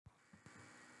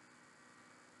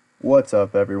What's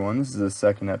up, everyone? This is the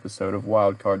second episode of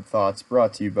Wildcard Thoughts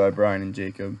brought to you by Brian and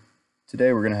Jacob.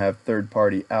 Today we're going to have third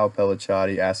party Al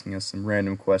Pellicciati asking us some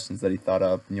random questions that he thought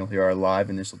up, and you'll hear our live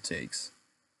initial takes.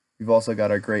 We've also got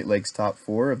our Great Lakes top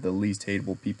four of the least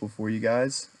hateable people for you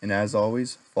guys, and as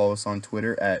always, follow us on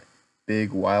Twitter at Big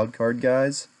Wildcard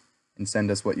Guys and send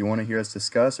us what you want to hear us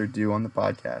discuss or do on the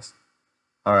podcast.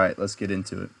 Alright, let's get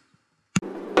into it.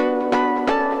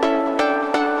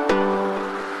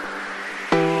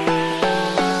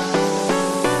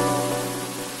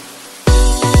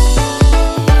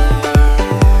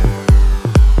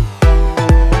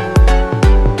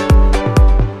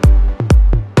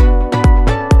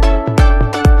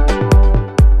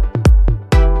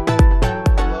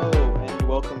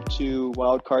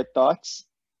 Wildcard Thoughts,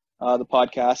 the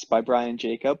podcast by Brian and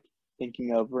Jacob,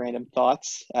 thinking of random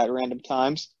thoughts at random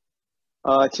times.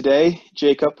 Today,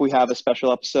 Jacob, we have a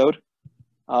special episode.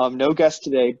 No guest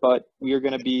today, but we are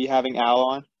going to be having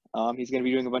Al on. He's going to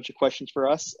be doing a bunch of questions for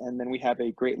us, and then we have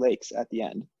a Great Lakes at the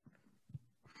end.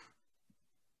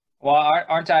 Well,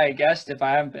 aren't I a guest if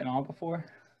I haven't been on before?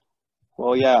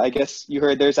 Well, yeah, I guess you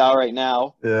heard there's Al right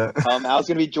now. Yeah. Al's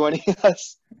going to be joining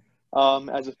us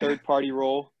as a third-party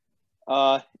role.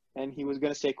 And he was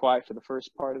going to stay quiet for the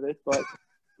first part of it, but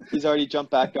he's already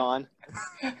jumped back on.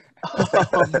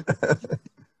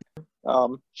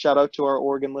 Shout out to our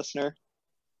Oregon listener.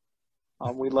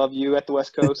 We love you at the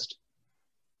West Coast.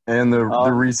 And the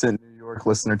recent New York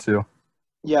listener, too.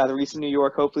 Yeah, the recent New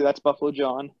York. Hopefully that's Buffalo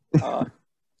John.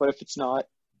 But if it's not,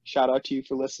 shout out to you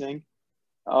for listening.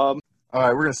 All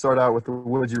right, we're going to start out with the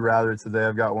Would You Rather today.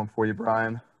 I've got one for you,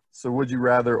 Brian. So would you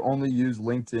rather only use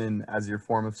LinkedIn as your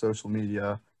form of social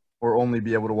media or only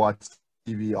be able to watch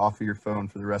TV off of your phone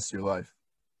for the rest of your life?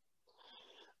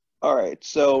 All right,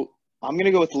 so I'm going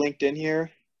to go with LinkedIn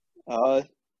here.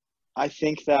 I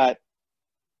think that,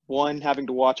 one, having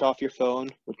to watch off your phone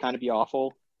would kind of be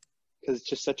awful because it's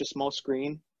just such a small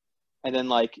screen. And then,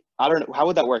 I don't know, how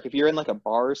would that work? If you're in, a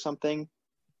bar or something,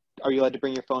 are you allowed to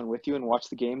bring your phone with you and watch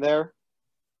the game there?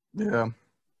 Yeah.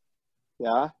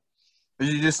 Yeah?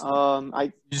 You just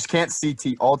can't see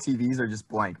all TVs are just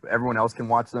blank, but everyone else can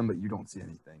watch them, but you don't see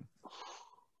anything.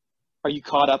 Are you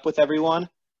caught up with everyone?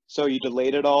 So you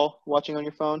delayed it all watching on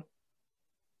your phone?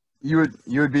 You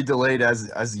would be delayed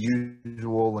as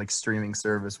usual, streaming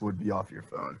service would be off your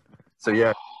phone. So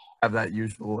yeah, have that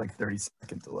usual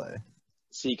 30-second delay.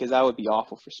 See, because that would be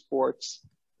awful for sports.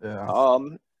 Yeah.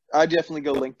 I'd definitely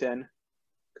go LinkedIn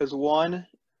because, one,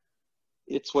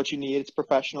 it's what you need, it's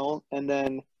professional, and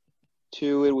then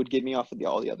two, it would get me off of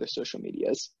all the other social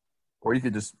medias. Or you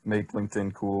could just make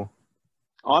LinkedIn cool.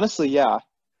 Honestly, yeah.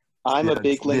 I'm a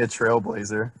big LinkedIn. Be a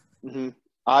trailblazer. Mm-hmm.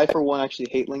 I, for one, actually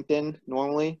hate LinkedIn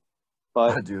normally,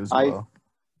 but I do as well.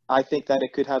 I think that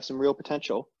it could have some real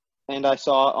potential. And I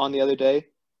saw on the other day,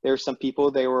 there were some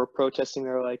people, they were protesting. They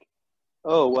were like,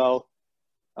 oh, well,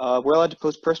 we're allowed to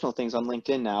post personal things on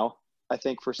LinkedIn now. I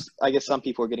guess some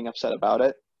people are getting upset about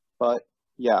it, but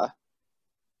yeah.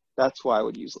 That's why I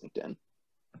would use LinkedIn.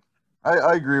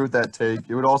 I agree with that take.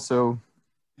 It would also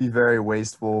be very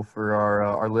wasteful for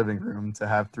our living room to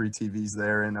have 3 TVs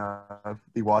there and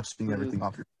be watching everything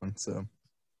off your phone. So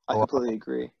I completely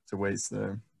agree. It's a waste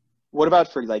there. What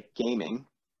about for gaming?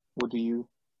 Would you?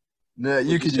 No,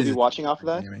 you could be watching off of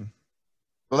that. Gaming.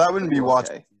 Well, that wouldn't be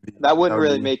watching TV. That wouldn't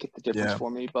really make it the difference for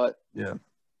me, but yeah.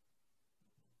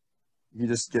 You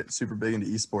just get super big into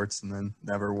esports and then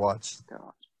never watch.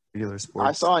 Regular sports.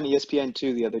 I saw on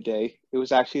ESPN2 the other day. It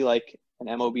was actually an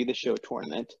MLB The Show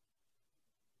tournament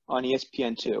on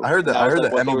ESPN2. I heard that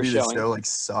MLB The Show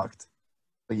sucked.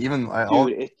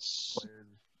 It's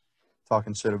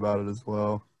talking shit about it as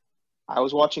well. I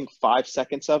was watching 5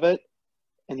 seconds of it,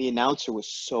 and the announcer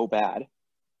was so bad.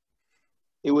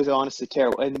 It was honestly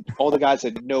terrible, and all the guys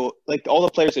had all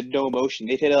the players had no emotion.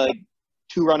 They'd hit a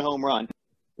 2-run home run,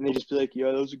 and they'd just be like,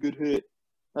 "Yeah, that was a good hit."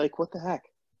 What the heck?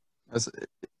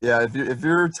 Yeah, if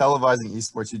you're televising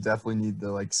esports, you definitely need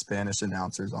the Spanish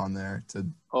announcers on there to.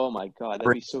 Oh my god,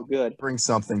 that'd be so good. Bring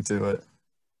something to it.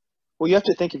 Well, you have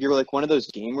to think if you're one of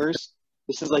those gamers,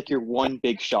 this is your one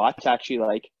big shot to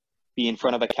actually be in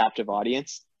front of a captive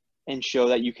audience and show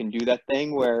that you can do that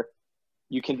thing where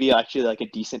you can be actually a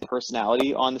decent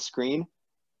personality on the screen,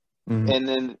 and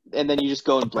then you just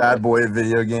go and play. Bad boy at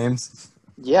video games.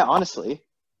 Yeah, honestly,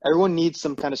 everyone needs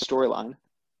some kind of storyline.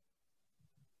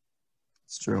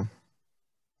 It's true.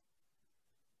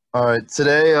 All right,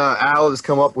 today Al has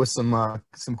come up with some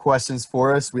questions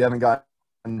for us. We haven't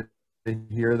gotten to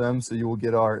hear them, so you will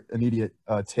get our immediate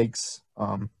takes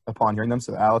upon hearing them.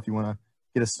 So Al, if you want to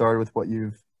get us started with what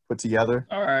you've put together.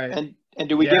 All right. And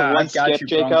do we get one skip,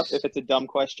 Jacob, if it's a dumb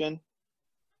question?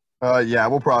 Yeah,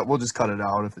 we'll just cut it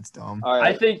out if it's dumb. All I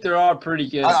right. think they're all pretty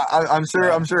good. I'm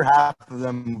sure half of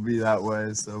them will be that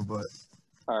way. So, but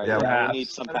All right. yeah, Yeah, we perhaps. need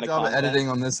some better kind of job of content. editing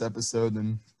on this episode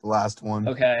than the last one.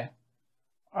 Okay.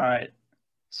 All right.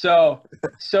 So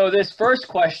this first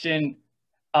question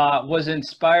was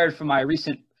inspired from my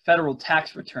recent federal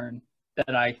tax return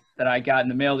that I got in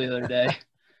the mail the other day.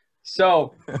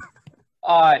 So,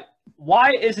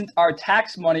 why isn't our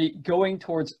tax money going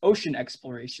towards ocean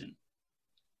exploration?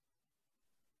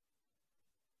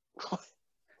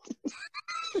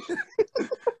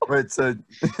 Wait, so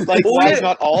Like, Well, why yeah. is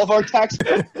not all of our tax?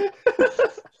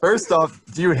 first off,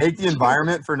 do you hate the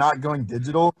environment for not going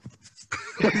digital?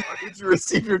 Why did you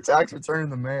receive your tax return in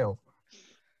the mail?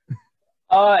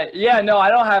 Yeah, no, I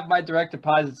don't have my direct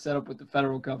deposit set up with the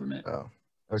federal government. Oh,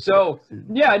 okay. So,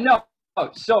 yeah, no.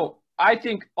 So, I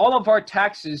think all of our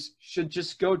taxes should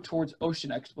just go towards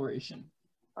ocean exploration.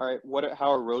 All right.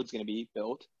 How are roads going to be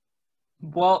built?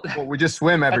 Well, Well, we just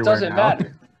swim that everywhere doesn't now.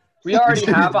 matter. We already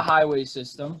have a highway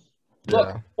system. Look,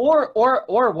 Yeah.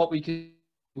 or what we could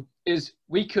do is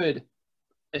we could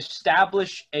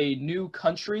establish a new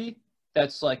country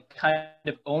that's like kind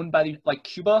of owned by like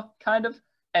Cuba, kind of,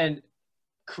 and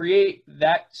create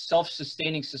that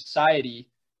self-sustaining society,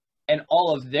 and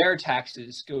all of their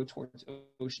taxes go towards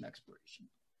ocean exploration.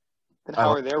 Then how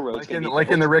are their roads Like going in to be like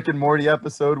built? in the Rick and Morty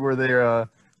episode where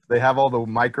they have all the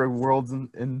micro worlds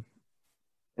in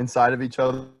inside of each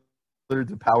other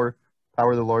to power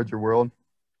the larger world.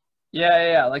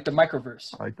 Yeah, like the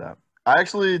microverse. I like that. I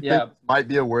actually think Yeah. it might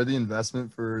be a worthy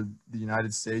investment for the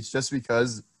United States just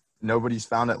because nobody's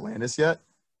found Atlantis yet.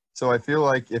 So I feel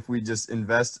like if we just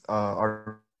invest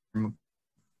our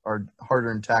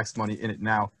hard-earned tax money in it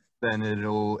now, then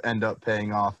it'll end up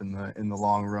paying off in the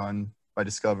long run by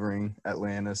discovering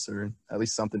Atlantis or at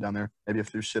least something down there. Maybe a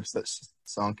few ships that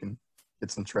sunk and get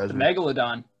some The treasure.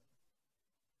 Megalodon.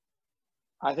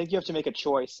 I think you have to make a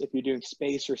choice if you're doing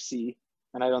space or sea,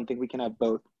 and I don't think we can have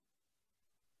both.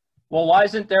 Well, why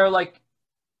isn't there like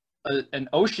an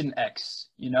Ocean X,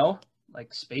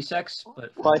 like SpaceX?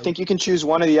 But Well, I think you can choose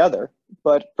one or the other.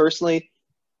 But personally,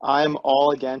 I'm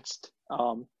all against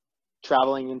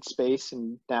traveling in space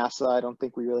and NASA. I don't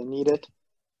think we really need it.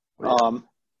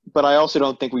 But I also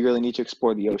don't think we really need to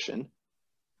explore the ocean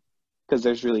because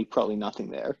there's really probably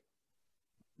nothing there.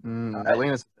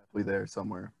 Atlantis is definitely there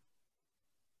somewhere.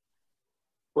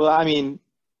 Well, I mean,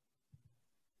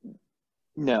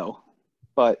 no,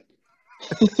 but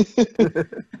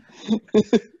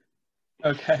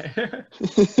Okay.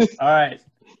 All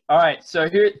right. So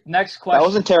here, next question. that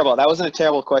wasn't terrible. That wasn't a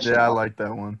terrible question. Yeah, I like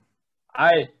that one.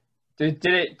 Did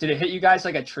it hit you guys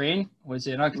like a train? Was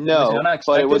it No, unexpected?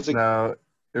 but it was a, No,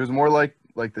 it was more like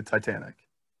the Titanic.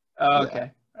 Oh,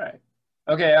 okay. All right.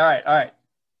 Okay. All right.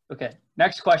 Okay.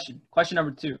 Next question. Question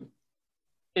number 2.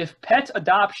 If pet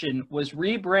adoption was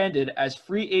rebranded as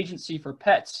free agency for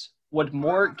pets, would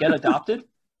more get adopted?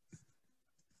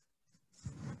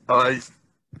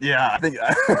 Yeah, I think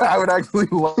I would actually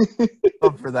love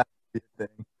for that to be a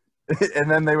thing. And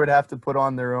then they would have to put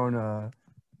on their own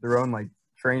like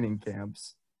training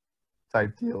camps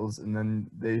type deals, and then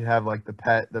they have like the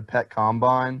pet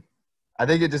combine. I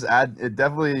think it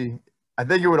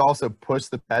would also push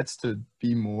the pets to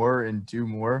be more and do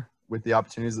more with the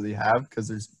opportunities that they have because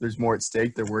there's more at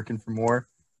stake. They're working for more.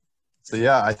 So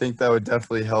yeah, I think that would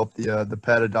definitely help the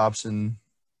pet adoption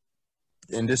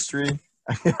industry.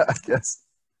 I guess.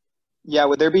 yeah.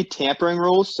 Would there be tampering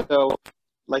rules? So,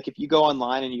 like, if you go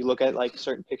online and you look at like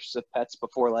certain pictures of pets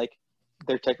before like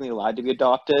they're technically allowed to be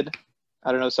adopted,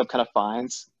 I don't know, some kind of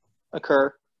fines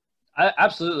occur.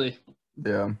 Absolutely.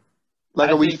 Yeah. Like,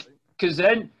 I are we? think because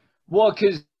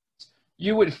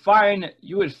you would find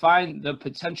the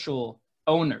potential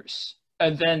owners,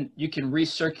 and then you can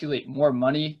recirculate more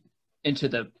money into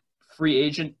the free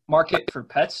agent market for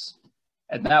pets,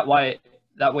 and that way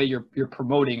you're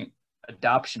promoting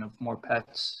adoption of more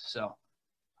pets.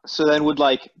 So then, would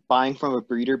like buying from a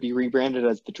breeder be rebranded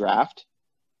as the draft?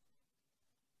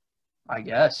 I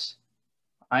guess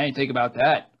I ain't think about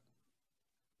that.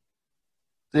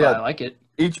 Yeah. But I like it.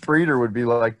 Each breeder would be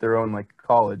like their own like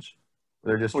college.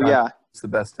 They're just Well, trying yeah. to produce the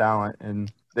best talent,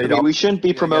 and I mean, we shouldn't be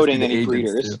I guess, promoting the any agents,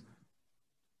 breeders. too.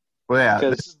 Well, yeah,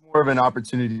 Because- this is more of an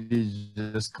opportunity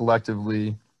to just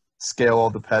collectively scale all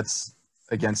the pets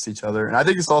against each other, and I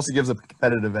think this also gives a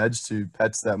competitive edge to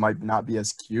pets that might not be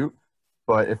as cute,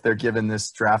 but if they're given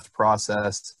this draft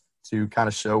process to kind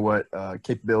of show what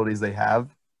capabilities they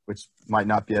have, which might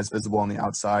not be as visible on the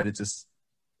outside,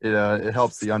 it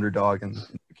helps the underdog in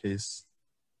the case.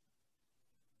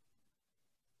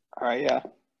 All right, yeah.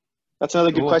 That's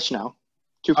another good Cool. question now.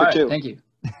 2 for All right, 2. thank you.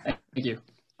 Thank you.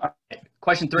 All right.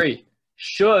 Question 3.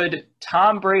 Should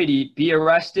Tom Brady be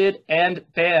arrested and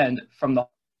banned from the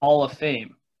Hall of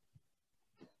Fame?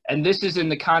 And this is in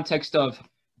the context of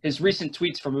his recent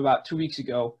tweets from about 2 weeks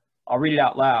ago. I'll read it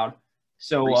out loud.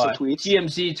 So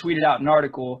TMZ tweeted out an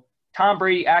article. Tom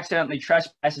Brady accidentally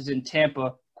trespasses in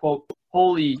Tampa, quote,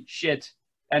 holy shit,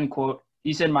 end quote.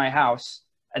 He's in my house.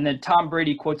 And then Tom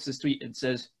Brady quotes this tweet and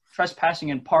says, trespassing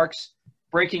in parks,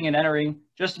 breaking and entering,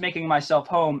 just making myself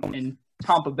home in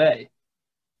Tampa Bay.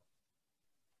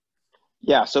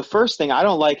 Yeah, so first thing, I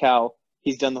don't like how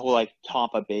he's done the whole, like,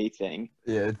 Tampa Bay thing.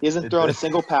 Yeah, he hasn't thrown a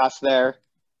single pass there,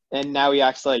 and now he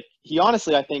acts like – he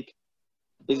honestly, I think,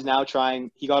 is now trying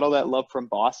 – he got all that love from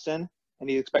Boston, and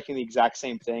he's expecting the exact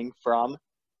same thing from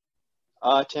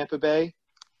Tampa Bay.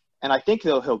 And I think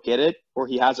he'll get it, or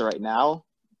he has it right now.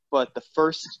 But the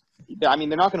first – I mean,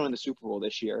 they're not going to win the Super Bowl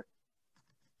this year.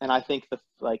 And I think,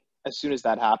 as soon as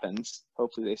that happens,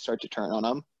 hopefully they start to turn on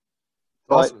him.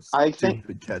 But I think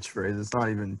stupid catchphrase. It's not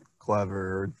even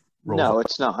clever. No,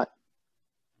 it's not.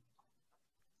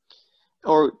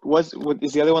 Or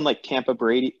is the other one like Tampa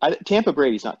Brady? Tampa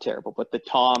Brady's not terrible, but the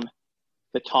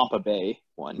Tampa Bay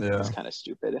one is kind of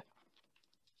stupid.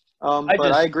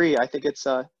 I agree. I think it's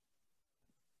a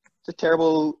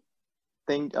terrible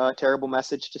thing, terrible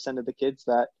message to send to the kids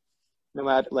that no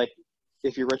matter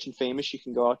if you're rich and famous, you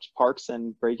can go out to parks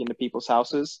and break into people's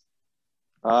houses,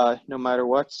 no matter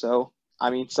what. So. I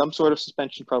mean, some sort of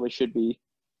suspension probably should be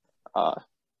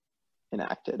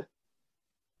enacted.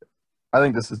 I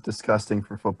think this is disgusting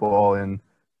for football, and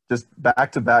just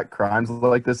back-to-back crimes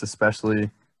like this,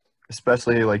 especially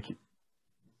like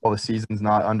while the season's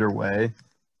not underway,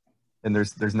 and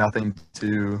there's nothing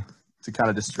to kind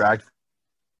of distract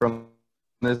from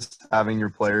this. Having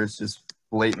your players just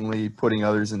blatantly putting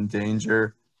others in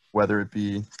danger, whether it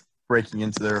be breaking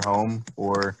into their home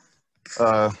or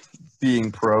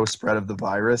being pro spread of the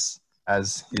virus,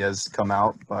 as he has come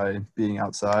out by being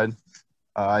outside.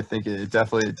 I think it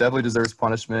definitely deserves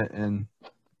punishment, and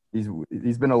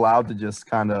he's been allowed to just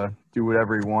kind of do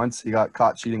whatever he wants. He got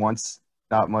caught cheating once,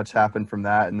 not much happened from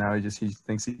that, and now he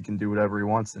thinks he can do whatever he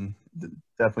wants, and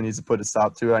definitely needs to put a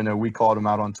stop to it. I know we called him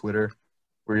out on Twitter.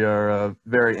 We are a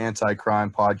very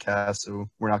anti-crime podcast, so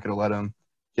we're not going to let him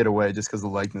get away just because of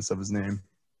the likeness of his name.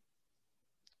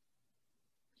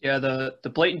 Yeah, the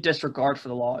blatant disregard for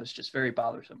the law is just very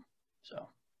bothersome. So,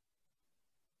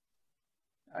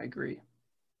 I agree.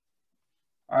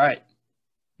 All right.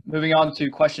 Moving on to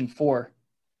question 4.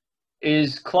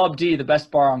 Is Club D the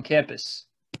best bar on campus?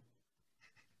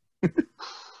 I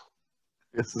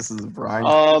guess this is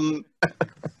Brian.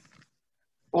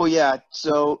 Well, yeah.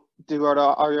 So,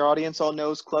 our audience all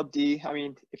knows Club D? I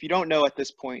mean, if you don't know at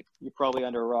this point, you're probably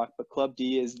under a rock. But Club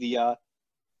D is the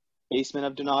basement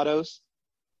of Donato's.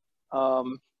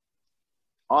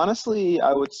 Honestly,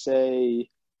 I would say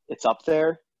it's up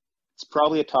there. It's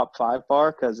probably a top 5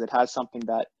 bar because it has something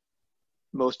that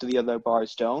most of the other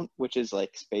bars don't, which is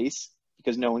like space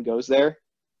because no one goes there.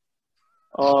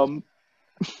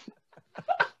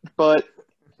 But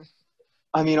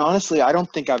I mean, honestly, I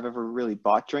don't think I've ever really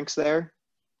bought drinks there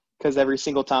because every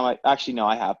single time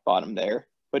I have bought them there,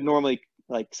 but normally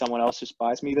someone else just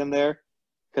buys me them there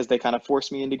because they kind of force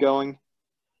me into going.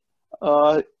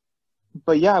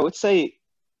 But yeah, I would say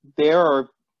there are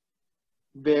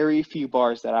very few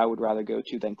bars that I would rather go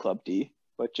to than Club D.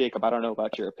 But Jacob, I don't know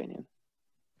about your opinion.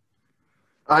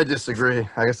 I disagree.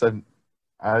 I guess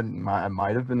I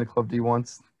might have been to Club D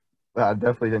once, but I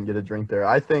definitely didn't get a drink there.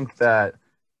 I think that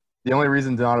the only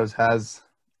reason Donato's has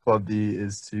Club D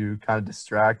is to kind of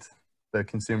distract the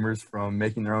consumers from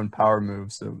making their own power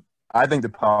moves. So I think the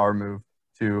power move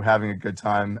to having a good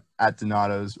time at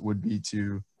Donato's would be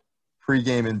to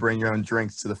pregame and bring your own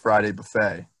drinks to the Friday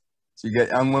buffet. So you get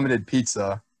unlimited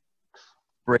pizza,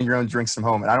 bring your own drinks from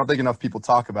home. And I don't think enough people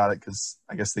talk about it because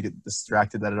I guess they get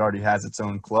distracted that it already has its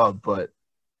own club. But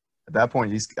at that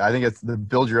point, I think the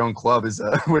build your own club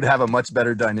would have a much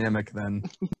better dynamic than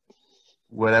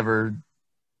whatever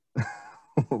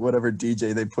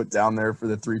DJ they put down there for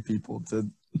the 3 people to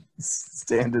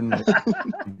stand in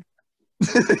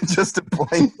just a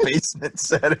blank basement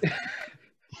setting.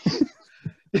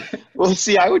 Well,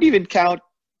 see, I would even count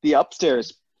the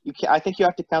upstairs. I think you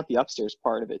have to count the upstairs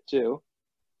part of it too.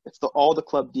 It's all the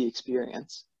Club D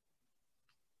experience.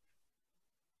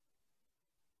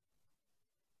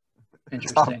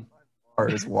 Interesting.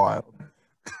 Part is wild.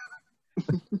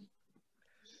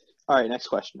 All right, next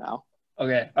question now.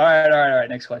 Okay. All right.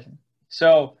 Next question.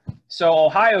 So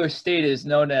Ohio State is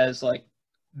known as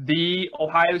the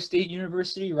Ohio State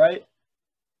University, right?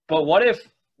 But what if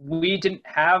we didn't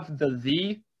have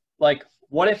the?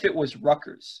 What if it was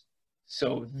Rutgers?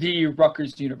 So the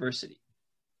Rutgers University.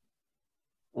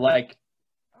 Like,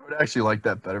 I would actually like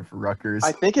that better for Rutgers.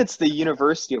 I think it's the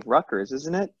University of Rutgers,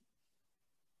 isn't it?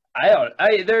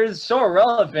 they're so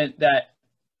irrelevant that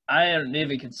I don't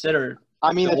even consider.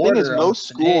 I mean, The the thing is, order of most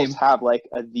the schools name. have like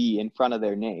a "the" in front of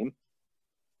their name.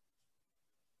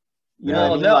 You know Yeah.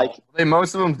 what I mean? No. Like,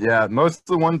 Most of them, most of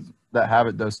the ones that have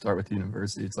it does start with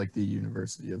university. It's like the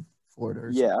University of Florida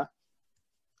or something. yeah,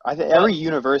 I think every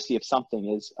university of something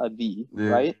is a "the," Yeah.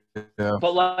 right? Yeah.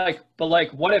 But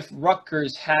what if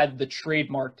Rutgers had the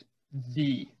trademarked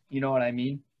the? You know what I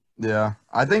mean? Yeah.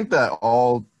 I think that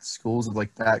all schools of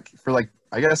like that for like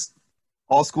I guess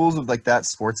all schools of like that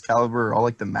sports caliber, all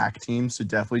like the MAC teams should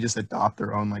definitely just adopt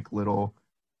their own like little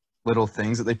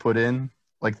things that they put in,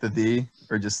 like the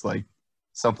or just like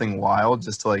something wild,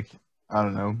 just to like I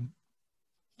don't know,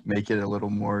 make it a little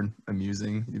more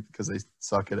amusing because they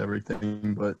suck at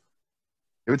everything. But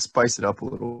it would spice it up a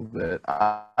little bit.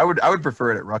 I would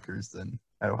prefer it at Rutgers than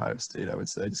at Ohio State. I would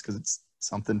say just because it's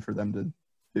something for them to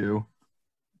do,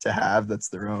 to have that's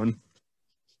their own.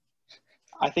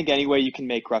 I think any way you can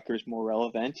make Rutgers more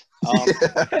relevant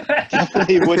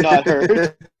definitely would not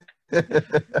hurt.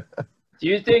 Do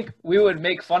you think we would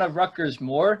make fun of Rutgers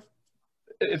more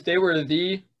if they were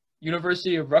the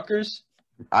University of Rutgers?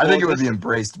 I think it would this- be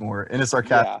embraced more in a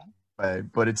sarcastic way,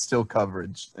 but it's still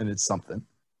coverage and it's something.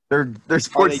 Their Are they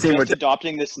sports team just would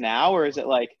adopting this now, or is it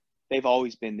like they've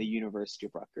always been the University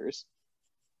of Rutgers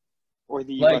or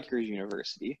the Like- Rutgers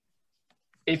University?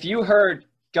 If you heard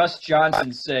Gus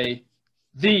Johnson say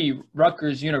the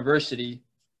Rutgers University,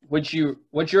 would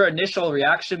your initial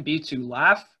reaction be to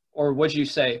laugh, or would you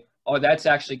say, "Oh, that's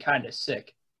actually kind of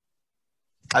sick"?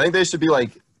 I think they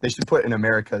should put an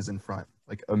Americas in front,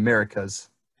 like America's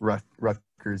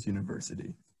Rutgers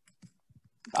University.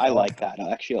 I like that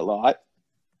actually a lot.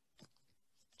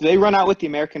 Do they run out with the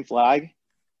American flag?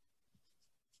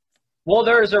 Well,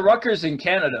 there's a Rutgers in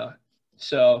Canada,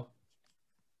 so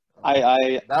I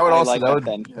That would I also like that would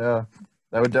then. yeah,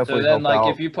 that would definitely then, help like, out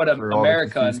if you put for all the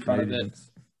America in confused front of it.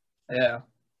 Canadians. yeah.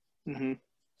 Hmm.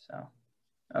 So,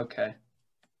 okay.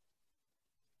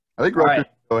 I think All Rutgers right.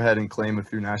 should go ahead and claim a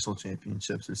few national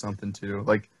championships or something too.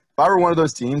 Like if I were one of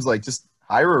those teams, like just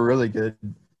hire a really good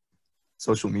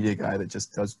social media guy that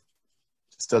just does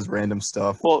random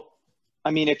stuff. Well, I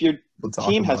mean, if your We'll talk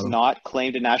team has about it. not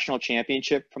claimed a national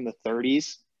championship from the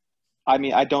 30s, I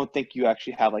mean, I don't think you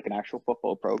actually have like an actual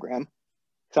football program.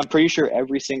 'Cause I'm pretty sure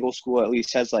every single school at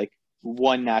least has like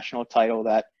one national title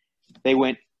that they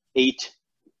went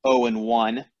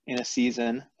 8-0-1 in a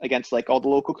season against like all the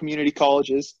local community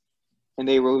colleges, and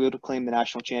they were able to claim the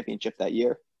national championship that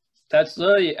year. That's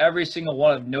literally every single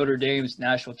one of Notre Dame's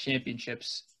national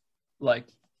championships. Like,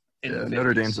 in Yeah, the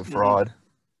Notre 50s. Dame's a fraud.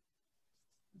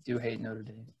 Do hate Notre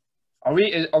Dame. Are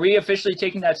we officially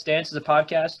taking that stance as a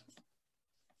podcast?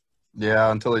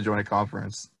 Yeah, until they join a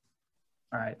conference,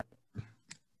 All right.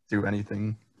 do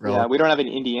anything Yeah, relevant. we don't have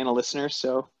any Indiana listeners,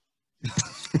 so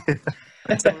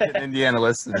Until we get an Indiana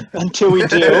listen. until we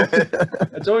do,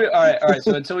 All right.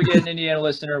 So until we get an Indiana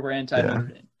listener, we're anti Notre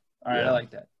Dame. All right, Yeah. I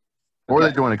like that. Or Okay.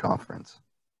 they join a conference.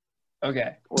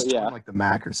 Okay. well, yeah. Like the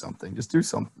MAC or something. Just do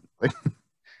something. Like,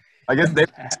 I guess they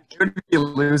would be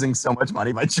losing so much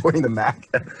money by joining the MAC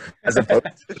as opposed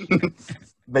to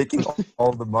making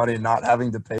all the money and not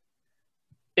having to pay.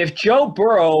 If Joe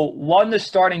Burrow won the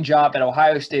starting job at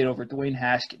Ohio State over Dwayne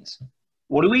Haskins,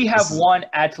 would we have This is- won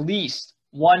at least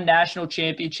one national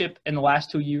championship in the last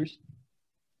 2 years?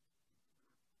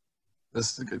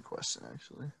 This is a good question,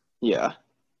 actually. Yeah.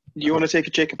 Do you want to take a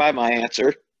Jacob? I have my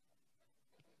answer.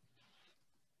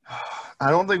 I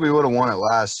don't think we would have won it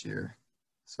last year.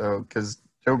 So, because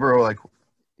Joe Burrow, like,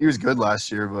 he was good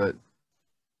last year, but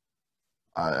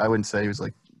I wouldn't say he was,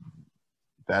 like,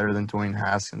 better than Dwayne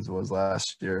Haskins was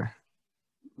last year.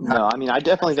 No, I mean, I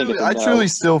definitely think it's a I no. truly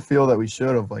still feel that we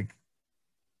should have, like,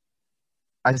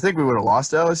 I think we would have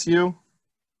lost to LSU,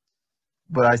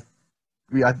 but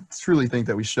I truly think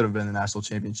that we should have been in the national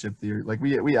championship the year. Like,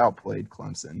 we outplayed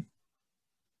Clemson.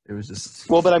 It was just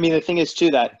Well, but I mean, the thing is too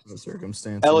that the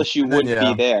circumstance. LSU And then,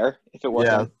 wouldn't be there if it Yeah,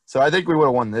 wasn't. so I think we would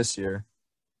have won this year,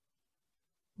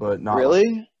 but not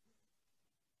Really?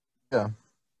 Yeah, I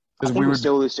because think we we would.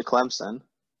 still lose to Clemson.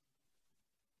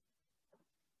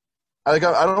 I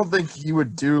don't think he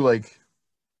would do like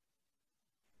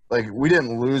we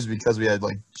didn't lose because we had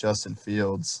like Justin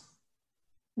Fields.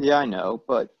 Yeah, I know,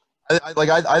 but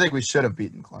I think we should have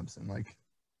beaten Clemson. Like,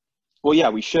 well, yeah,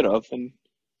 we should have, and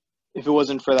if it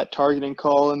wasn't for that targeting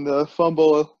call and the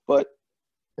fumble, but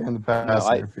and the pass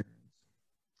No, interference.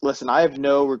 listen, I have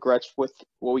no regrets with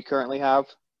what we currently have.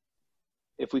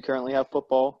 If we currently have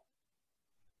football,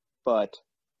 but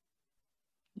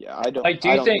yeah, I don't. Like,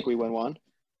 I don't think we win one.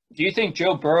 do you think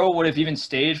Joe Burrow would have even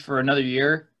stayed for another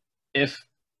year if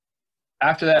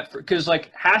after that? Because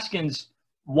like Haskins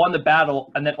won the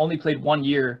battle and then only played 1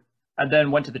 year and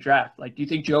then went to the draft. Like, do you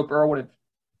think Joe Burrow would have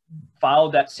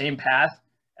followed that same path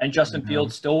and Justin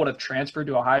Fields still would have transferred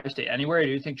to Ohio State anywhere? Or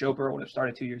do you think Joe Burrow would have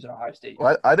started 2 years at Ohio State?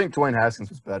 Well, I think Dwayne Haskins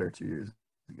was better 2 years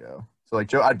ago. So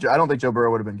like I don't think Joe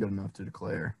Burrow would have been good enough to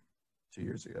declare 2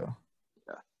 years ago.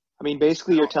 Yeah. I mean,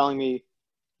 basically, you're telling me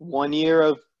 1 year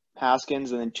of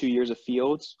Haskins and then 2 years of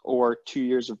Fields, or 2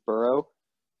 years of Burrow.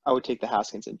 I would take the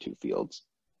Haskins and 2 Fields.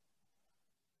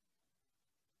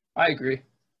 I agree.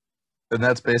 And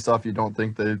that's based off you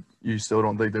still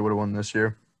don't think they would have won this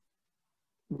year?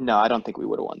 No, I don't think we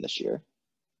would have won this year.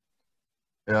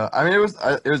 Yeah, I mean it was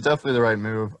definitely the right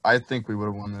move. I think we would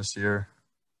have won this year,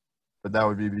 but that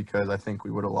would be because I think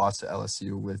we would have lost to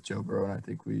LSU with Joe Burrow, and I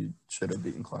think we should have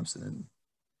beaten Clemson.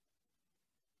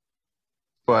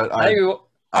 But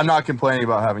I'm not complaining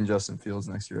about having Justin Fields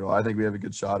next year at all. I think we have a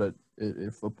good shot at it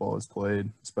if football is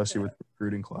played, especially with the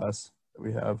recruiting class that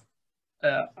we have.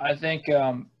 I think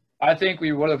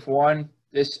we would have won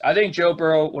this. I think Joe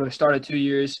Burrow would have started 2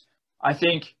 years. I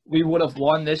think we would have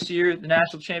won this year, the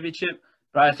national championship,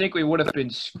 but I think we would have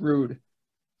been screwed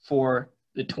for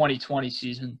the 2020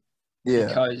 season. Yeah.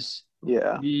 Because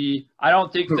Yeah. I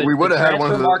don't think we would have had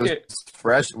one of those market,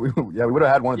 fresh. We would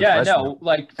have had one of the yeah, freshmen. no,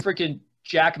 like freaking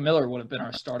Jack Miller would have been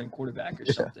our starting quarterback or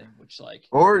something, which like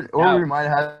Or now, we might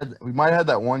have had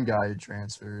that one guy who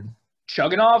transferred.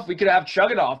 Chugunov. We could have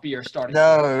Chugunov be our starting.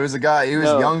 No, it was a guy. He was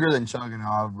younger than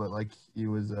Chugunov, but like he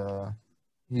was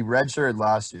he redshirted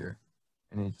last year,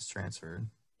 and he just transferred.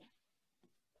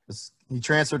 He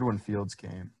transferred when Fields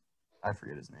came. I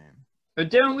forget his name. But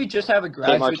didn't we just have a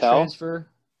graduate transfer?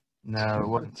 No, it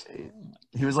wasn't Tate.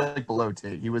 He was like below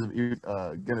Tate. He was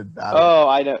gonna battle. Oh,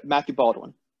 I know. Matthew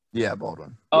Baldwin. Yeah,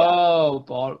 Baldwin. Oh,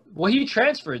 Baldwin. Well, he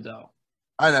transferred though.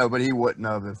 I know, but he wouldn't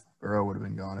have if Burrow would have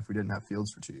been gone if we didn't have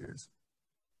Fields for 2 years.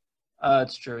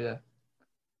 That's true. Yeah.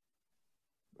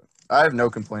 I have no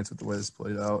complaints with the way this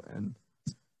played out, and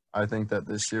I think that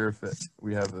this year,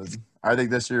 I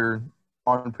think this year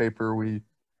on paper we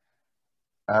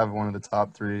have one of the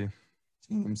top 3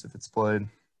 teams if it's played.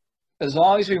 As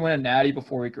long as we win a natty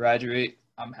before we graduate,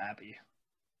 I'm happy.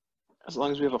 As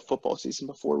long as we have a football season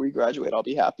before we graduate, I'll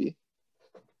be happy.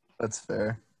 That's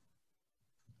fair.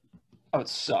 That would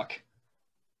suck.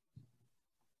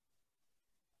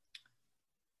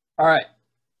 All right.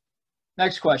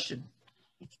 Next question.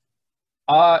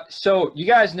 So you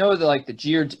guys know the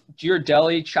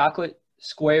Ghirardelli chocolate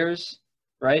squares,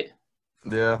 right?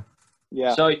 Yeah.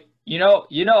 Yeah. So you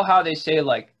know how they say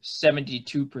like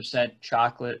 72%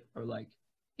 chocolate or like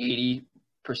 80%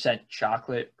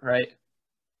 chocolate, right?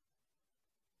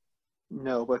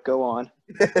 No, but go on.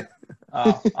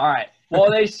 Oh, all right.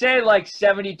 Well, they say like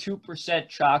 72%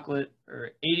 chocolate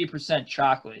or 80%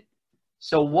 chocolate.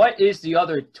 So what is the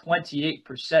other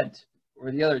 28%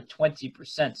 or the other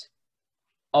 20%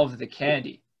 of the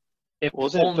candy?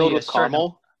 Wasn't it filled with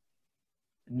caramel?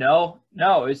 No.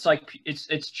 It's like it's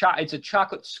a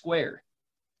chocolate square.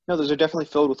 No, those are definitely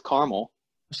filled with caramel.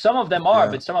 Some of them are,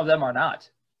 but some of them are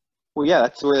not. Well, yeah,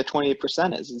 that's where the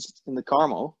 28% is in the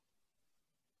caramel.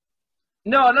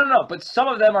 No. But some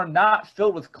of them are not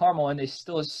filled with caramel, and they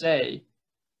still say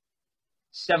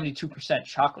 72%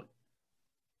 chocolate.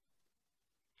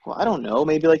 Well, I don't know.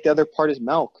 Maybe like the other part is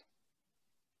milk.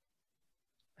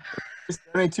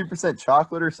 72%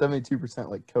 chocolate or 72%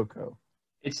 like cocoa?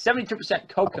 It's 72%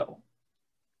 cocoa.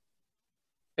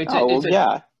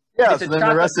 Yeah. Yeah, so then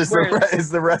the rest is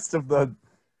the rest of the.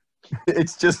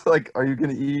 It's just like, are you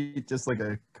gonna eat just like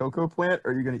a cocoa plant,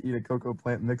 or are you gonna eat a cocoa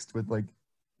plant mixed with like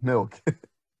milk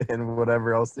and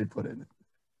whatever else they put in it?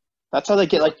 That's how they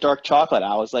get like dark chocolate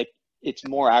out. It's like it's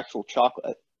more actual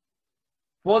chocolate.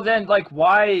 Well, then, like,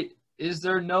 why is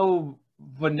there no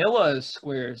vanilla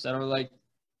squares that are like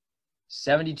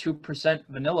 72%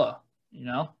 vanilla? You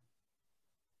know?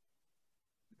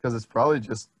 Because it's probably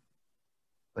just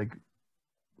like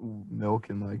milk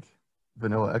and like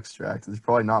vanilla extract. There's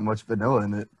probably not much vanilla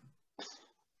in it.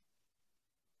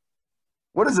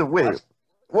 What is it? Wait,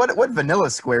 what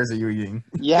vanilla squares are you eating?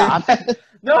 Yeah.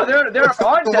 No, there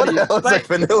aren't What any. else like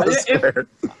vanilla square?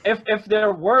 If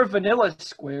there were vanilla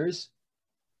squares,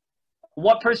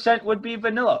 what percent would be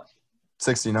vanilla?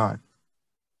 69.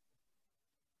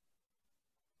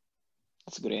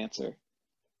 That's a good answer.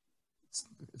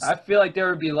 I feel like there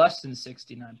would be less than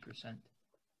 69%.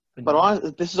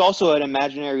 But this is also an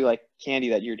imaginary like candy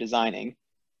that you're designing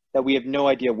that we have no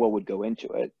idea what would go into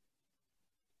it.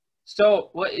 So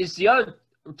what is the other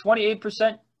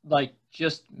 28% like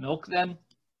just milk then?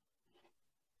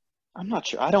 I'm not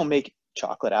sure. I don't make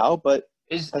chocolate out, but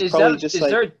Is that's is probably that just is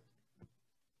like there?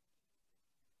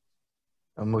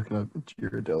 I'm looking up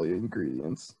Ghirardelli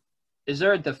ingredients. Is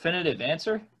there a definitive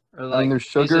answer? Or I mean, like, there's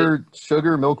is it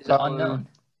sugar, milk is it powder, unknown?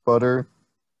 butter.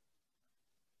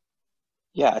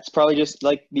 yeah, it's probably just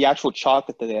like the actual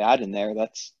chocolate that they add in there.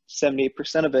 That's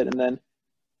 78% of it, and then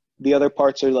the other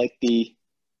parts are like They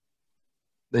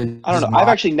I don't just know. I've mod.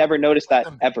 actually never noticed that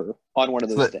ever on one of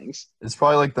It's, those the, things. it's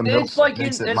probably like the milk It's that like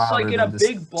makes in it it's like milder in a than just.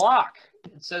 big block.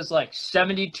 It says like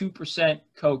 72%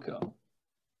 cocoa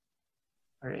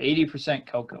or 80%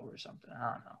 cocoa or something. I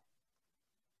don't know.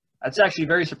 That's actually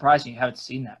very surprising. You haven't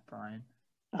seen that, Brian.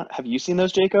 Have you seen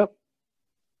those, Jacob?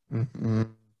 Mm-hmm.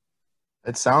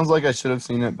 It sounds like I should have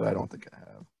seen it, but I don't think I have.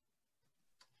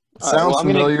 It All right, sounds well,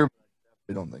 familiar,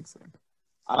 but I don't think so.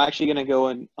 I'm actually gonna go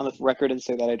on the record and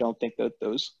say that I don't think that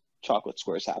those chocolate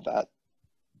squares have that.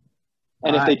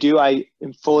 And if they Alright. do, I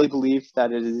fully believe that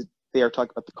they are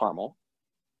talking about the caramel.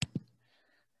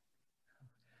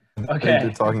 I think Okay.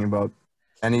 they're talking about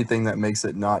anything that makes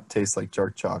it not taste like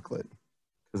dark chocolate,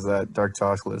 because that dark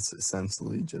chocolate is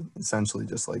essentially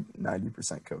just like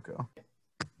 90% cocoa.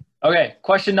 Okay.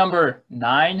 Question number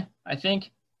 9, I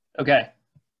think. Okay.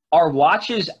 Are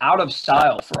watches out of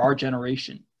style for our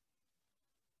generation?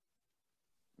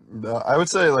 I would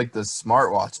say like the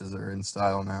smartwatches are in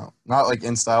style now. Not like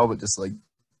in style, but just like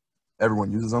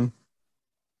everyone uses them.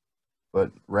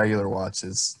 But regular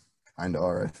watches kind of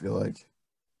are, I feel like.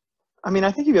 I mean,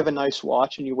 I think if you have a nice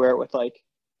watch and you wear it with like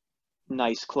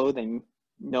nice clothing,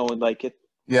 no one like it.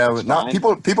 Yeah, It's but not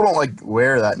fine. people don't like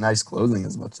wear that nice clothing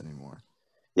as much anymore.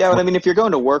 Yeah, but I mean, if you're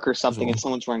going to work or something Casual. and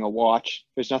someone's wearing a watch,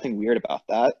 there's nothing weird about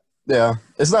that. Yeah,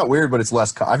 it's not weird, but it's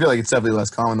less. I feel like it's definitely less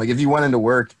common. Like if you went into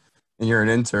work and you're an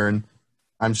intern,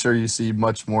 I'm sure you see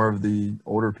much more of the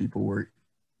older people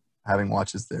having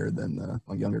watches there than the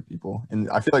like younger people. And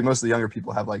I feel like most of the younger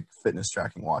people have like fitness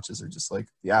tracking watches or just like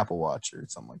the Apple Watch or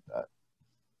something like that.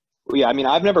 Well, yeah, I mean,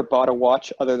 I've never bought a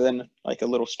watch other than like a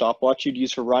little stopwatch you'd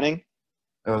use for running.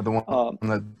 The one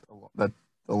that the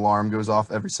alarm goes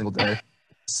off every single day,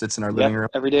 sits in our living room.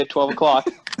 Every day at 12 o'clock.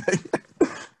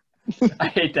 I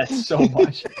hate that so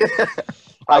much.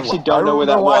 I actually don't know where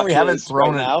that why watch we haven't is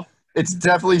thrown right it. now. It's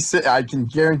definitely I can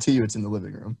guarantee you it's in the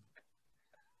living room.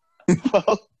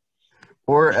 Well,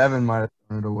 Or Evan might have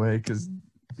thrown it away because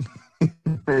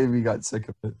maybe he got sick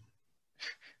of it.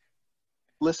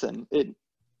 listen,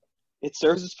 it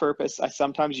serves its purpose. I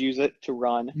sometimes use it to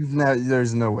run.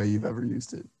 There's no way you've ever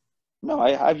used it. No,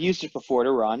 I've used it before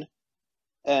to run.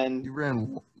 And, You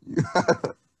ran.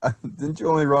 Didn't you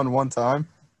only run one time?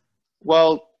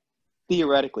 well,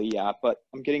 theoretically, yeah, but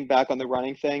I'm getting back on the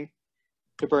running thing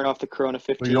to burn off the Corona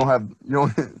 15. Well,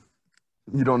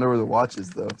 you don't know where the watch is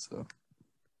though. So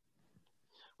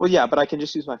Well, yeah, but I can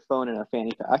just use my phone in a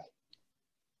fanny pack.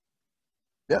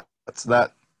 yeah, that's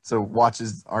that. So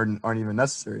watches aren't even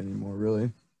necessary anymore,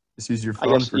 really. Just use your I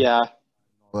phone guess, for yeah.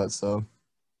 all that stuff.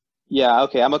 Yeah,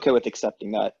 okay, I'm okay with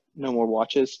accepting that. No more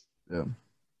watches. Yeah.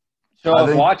 So I if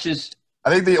think- watches, I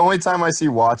think the only time I see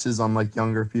watches on like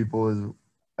younger people is,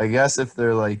 I guess, if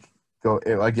they're like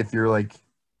if you're like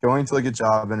going to like a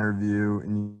job interview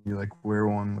and you like wear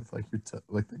one with like your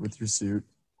with your suit,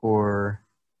 or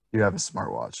you have a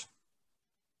smartwatch.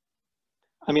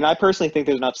 I mean, I personally think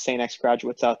there's enough St. X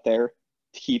graduates out there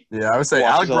to keep. Yeah, I would say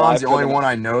Watches Alec Braun's alive the for only the- one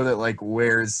I know that like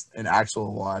wears an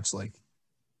actual watch, like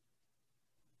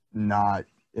not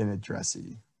in a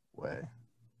dressy way.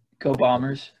 go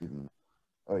Bombers.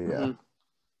 Oh yeah. Mhm.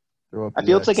 Throw up I the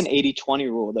feel it's like X. an 80-20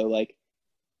 rule, though. Like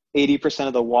 80%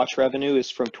 of the watch revenue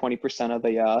is from 20% of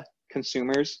the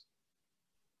consumers.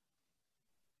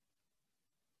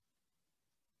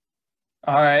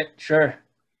 All right, sure.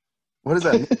 What does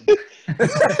that mean?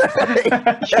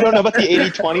 You don't know about the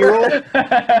 80-20 rule?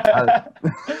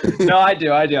 No, I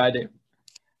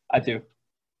do.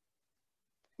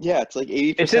 Yeah, it's like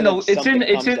 80%. It's in the of something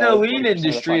it's in comes the out of lean 20% of the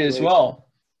industry as population. well.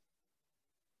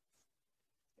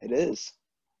 It is.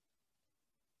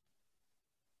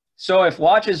 So if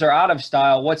watches are out of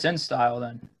style, what's in style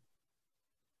then?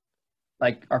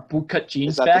 Like are bootcut Is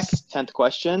jeans that back? the 10th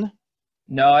question?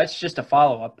 No, it's just a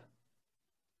follow up.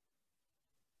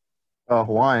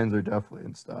 Hawaiians are definitely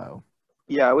in style.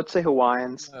 Yeah, I would say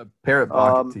Hawaiians. Parrot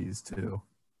pocket Um, tees too.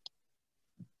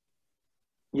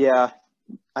 Yeah,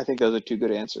 I think those are two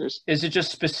good answers. Is it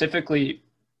just specifically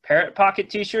parrot pocket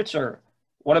t-shirts, or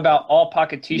what about all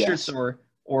pocket t-shirts, Yes.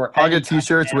 or any Pocket kind of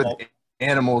t-shirts with animal?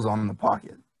 animals on the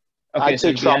pocket. Okay, I'd so say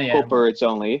it'd be any tropical animal. birds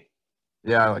only.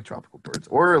 Yeah, I like tropical birds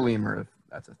or a lemur if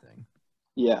that's a thing.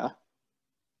 Yeah.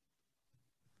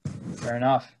 Fair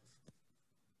enough.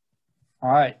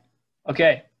 All right.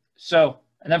 Okay. So,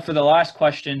 and then for the last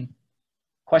question,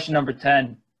 question number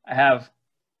 10, I have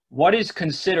what is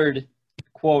considered,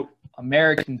 quote,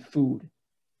 American food?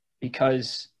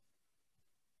 Because,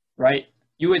 right,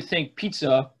 you would think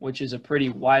pizza, which is a pretty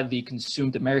widely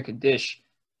consumed American dish,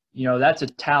 that's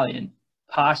Italian.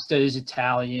 Pasta is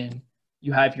Italian.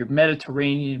 You have your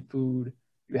Mediterranean food.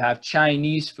 You have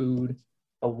Chinese food.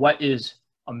 But what is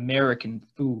American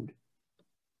food?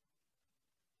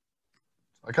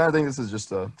 I kind of think this is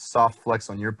just a soft flex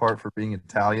on your part for being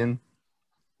Italian.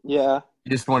 Yeah.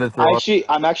 You just want to throw up.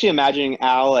 I'm actually imagining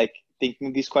Al like thinking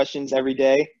of these questions every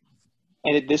day,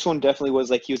 and this one definitely was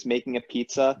like he was making a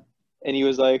pizza, and he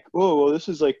was like, "Oh, well, this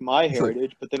is like my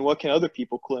heritage, but then what can other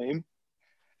people claim?"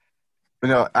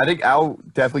 No, I think Al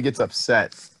definitely gets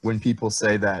upset when people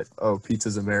say that, oh,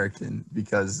 pizza's American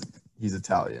because he's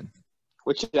Italian.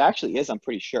 Which it actually is, I'm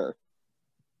pretty sure.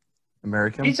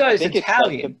 American? Pizza is think it's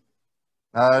Italian.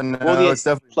 No, Well, it's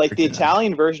definitely like the American.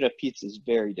 Italian version of pizza is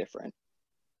very different.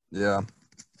 Yeah.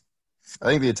 I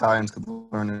think the Italians could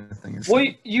learn anything. Well,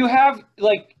 you have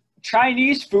like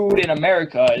Chinese food in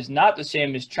America is not the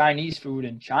same as Chinese food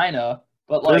in China,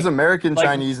 but like there's American like-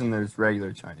 Chinese and there's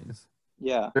regular Chinese.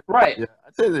 Yeah. right. Yeah,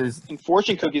 I'd say there's. And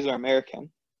fortune cookies are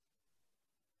American.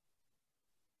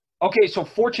 Okay, so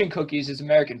fortune cookies is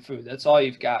American food. That's all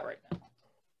you've got right now.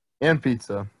 And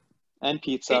pizza. And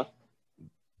pizza.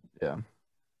 Yeah.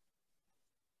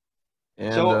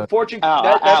 And So fortune Al,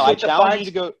 that's I what challenge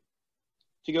you defines.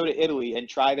 to go to Italy and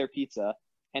try their pizza,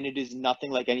 and it is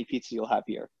nothing like any pizza you'll have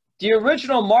here. The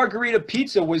original margarita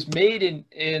pizza was made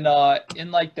in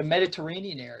like the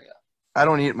Mediterranean area. I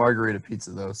don't eat margarita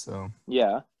pizza though, so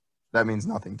Yeah. that means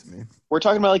nothing to me. We're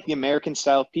talking about like the American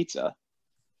style pizza.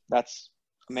 That's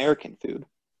American food.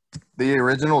 The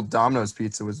original Domino's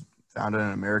pizza was founded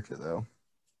in America though.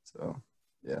 So,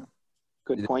 yeah.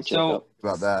 Good point, So- Jacob.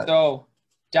 About that. So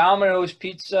Domino's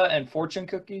pizza and fortune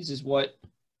cookies is what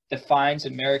defines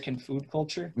American food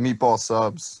culture. Meatball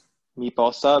subs.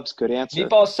 Meatball subs, good answer.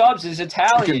 Meatball subs is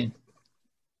Italian.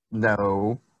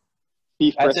 No.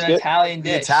 Beef That's an brisket. Italian The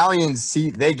dish. Italians, see,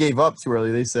 they gave up too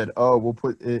early. They said, oh, we'll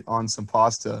put it on some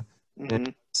pasta.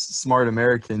 Mhm. Smart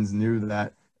Americans knew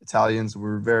that Italians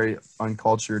were very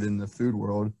uncultured in the food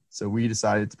world. So we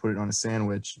decided to put it on a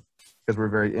sandwich because we're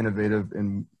very innovative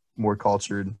and more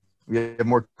cultured. We have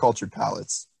more cultured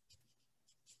palates.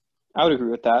 I would agree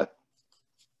with that.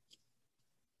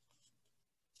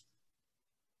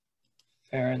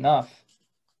 Fair enough.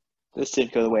 This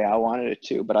didn't go the way I wanted it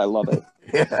to, but I love it.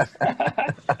 Yeah.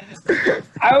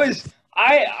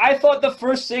 I thought the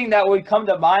first thing that would come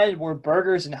to mind were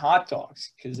burgers and hot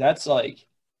dogs because that's like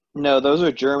No, those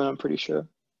are German, I'm pretty sure.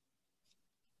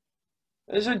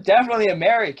 those are definitely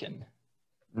American.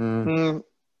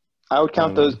 I would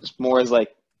count those more as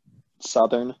like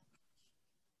Southern.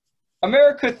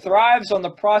 America thrives on the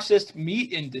processed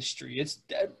meat industry.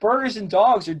 Burgers and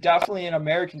dogs are definitely an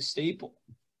American staple.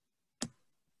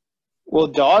 Well,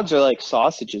 dogs are like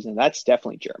sausages, and that's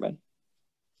definitely German.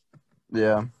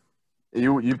 Yeah.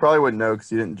 You probably wouldn't know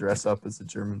because you didn't dress up as a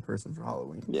German person for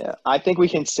Halloween. Yeah, I think we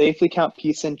can safely count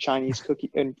pizza and Chinese cookie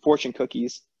and fortune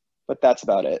cookies, but that's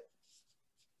about it.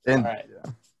 And, All right.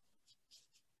 yeah.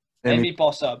 And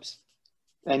meatball subs.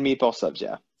 And meatball subs,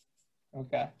 yeah.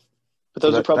 Okay. But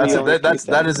those are probably the only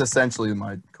that is essentially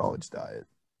my college diet.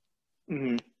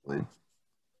 hmm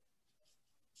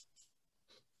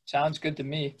Sounds good to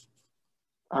me.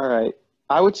 All right.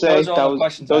 I would say Those are all the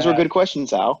questions those I were have. good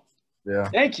questions, Al. Yeah.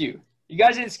 Thank you. You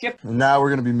guys didn't skip. And now we're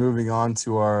going to be moving on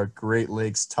to our Great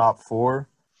Lakes top four.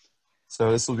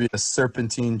 So this will be a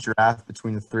serpentine draft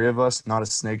between the three of us, not a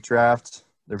snake draft.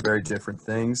 They're very different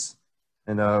things.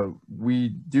 And we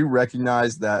do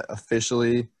recognize that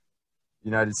officially the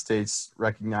United States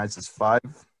recognizes 5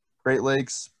 Great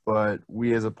Lakes, but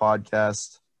we as a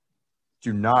podcast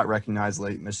do not recognize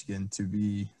Lake Michigan to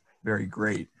be very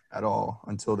great at all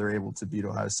until they're able to beat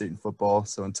Ohio State in football.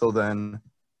 So until then,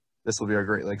 this will be our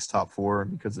Great Lakes top 4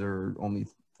 because there are only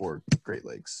 4 Great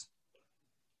Lakes.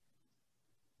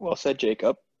 Well said,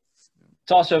 Jacob.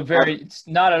 It's also it's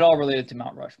not at all related to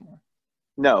Mount Rushmore.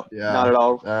 No, Yeah. not at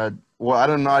all. Well,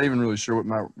 I'm not even really sure what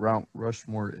Mount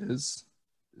Rushmore is.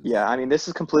 Yeah, I mean, this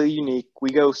is completely unique. We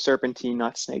go serpentine,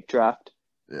 not snake draft.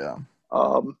 Yeah.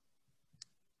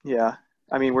 Yeah.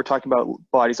 I mean, we're talking about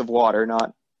bodies of water,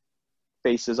 not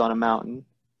faces on a mountain.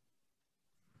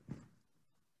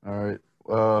 All right.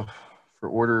 For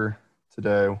order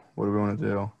today, what do we want to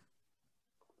do?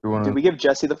 Did we give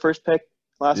Jesse the first pick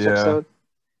last Yeah. episode?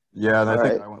 Yeah, and I All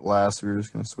think right. I went last. We were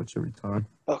just going to switch every time.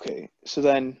 Okay, so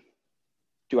then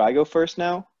do I go first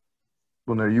now?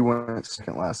 Well, no, you went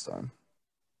second last time.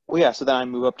 Well, yeah. So then I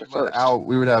move up to first.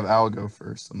 We would have Al go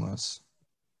first, unless.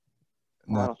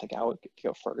 Well, I don't think Al would get to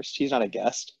go first. He's not a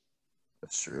guest.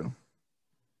 That's true.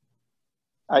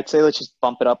 I'd say let's just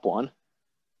bump it up one.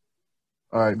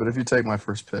 All right, but if you take my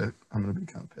first pick, I'm gonna be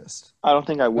kind of pissed. I don't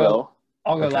think I will.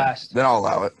 I'll go Okay. last. Then I'll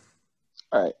allow it.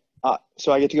 All right.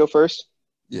 So I get to go first.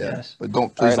 Yeah, Yes. but All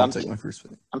please right, don't take my first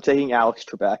pick. I'm taking Alex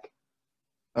Trebek.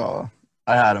 Oh,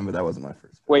 I had him, but that wasn't my first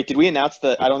pick. Wait, did we announce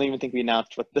I don't even think we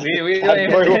announced what the We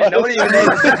category was. nobody even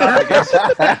named the topic.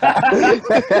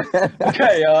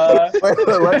 Okay.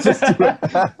 Wait, let's just do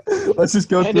it. Let's just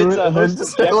go And through it's it a and then host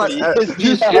of Jeopardy.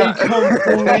 Just a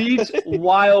complete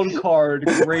wild card,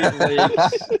 Great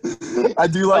Lakes. I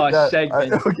do like that.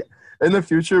 Segment. Okay. In the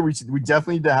future, we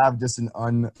definitely need to have just an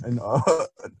And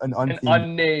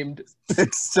unnamed.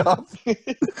 pick stuff.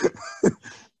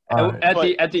 All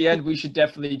right. At the end, we should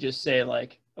definitely just say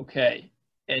like, okay,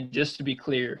 and just to be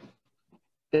clear,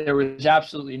 there was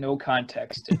absolutely no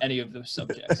context to any of those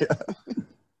subjects.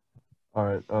 All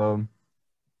right.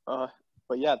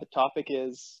 But yeah, the topic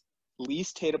is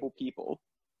least hateable people.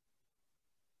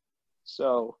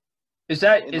 So Is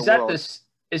that In the world.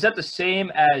 the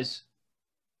same as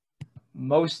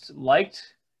most liked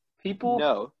people?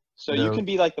 no. So No. you can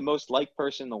be like the most liked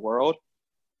person in the world,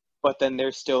 but then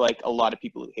there's still like a lot of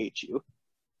people who hate you.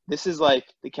 This is like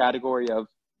the category of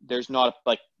there's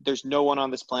no one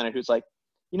on this planet who's like,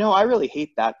 I really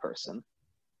hate that person.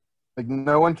 Like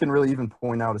no one can really even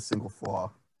point out a single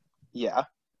flaw. Yeah.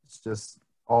 It's just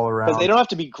all around. Because they don't have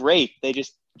to be great. They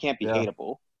just can't be Yeah.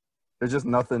 hateable. There's just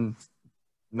nothing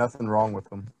wrong with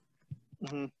them.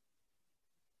 hmm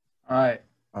All right.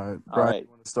 All right, All Brian, right. you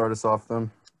want to start us off then?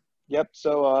 Yep.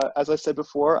 So as I said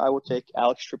before, I will take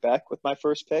Alex Trebek with my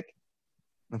first pick.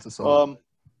 That's a solid.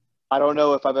 I don't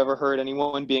know if I've ever heard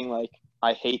anyone being like,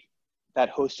 I hate that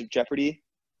host of Jeopardy.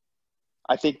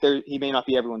 I think he may not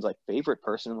be everyone's like favorite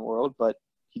person in the world, but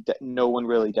no one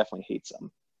really definitely hates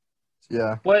him.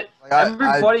 Yeah. But Like,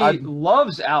 everybody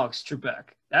loves Alex Trebek.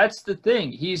 That's the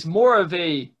thing. He's more of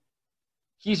a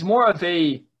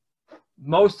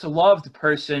most loved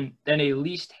person than a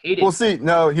least hated. We'll see.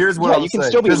 No, here's what Yeah, I'll you can say.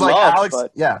 still be 'Cause, like, loved, Alex,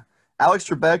 but- yeah, Alex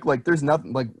Trebek, like, there's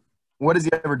nothing, like, what has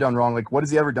he ever done wrong? Like, what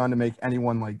has he ever done to make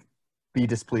anyone, like, be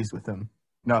displeased with him?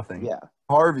 Nothing. Yeah.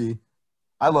 Harvey,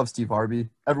 I love Steve Harvey.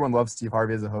 Everyone loves Steve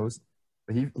Harvey as a host,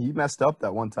 but he messed up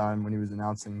that one time when he was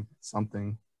announcing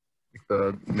something, like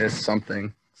the Miss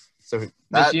something. So Miss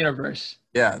that, Universe.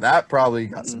 yeah, that probably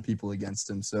got some people against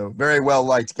him. So very well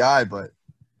liked guy, but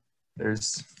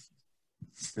there's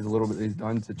a little bit he's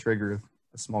done to trigger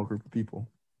a small group of people.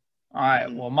 All right.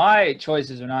 Well, my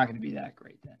choices are not going to be that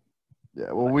great then.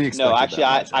 Yeah, well, we expected No, actually,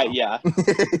 that yeah.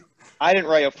 I didn't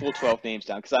write a full 12 names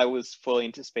down because I was fully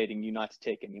anticipating you not to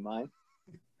take any of mine.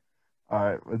 All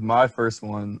right, with my first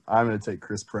one, I'm going to take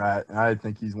Chris Pratt, and I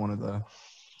think he's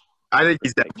I think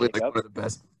he's definitely like one of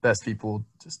the best people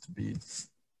just to be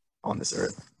on this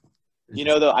earth.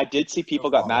 Though, I did see people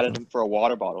got mad at him for a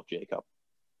water bottle, Jacob.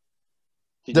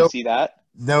 Did you see that?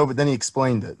 No, but then he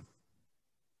explained it.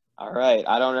 All right,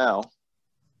 I don't know.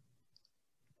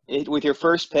 With your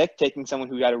first pick, taking someone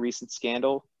who had a recent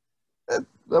scandal. That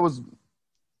was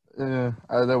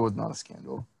not a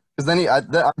scandal. Because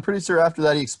then I'm pretty sure after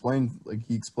that he explained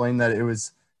that it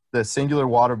was the singular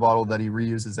water bottle that he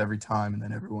reuses every time, and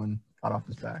then everyone got off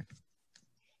his back.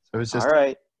 So it's just all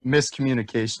right.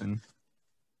 Miscommunication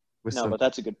with No, some but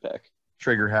that's a good pick.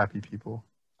 trigger happy people.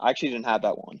 I actually didn't have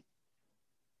that one.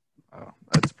 Oh,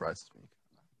 that surprises me.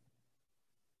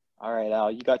 All right, Al,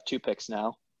 you got 2 picks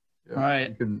now. Yeah, All right.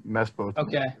 you can mess both. of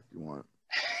them Okay. up if you want.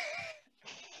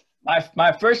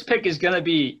 My first pick is going to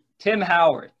be Tim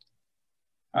Howard.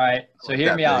 All right. So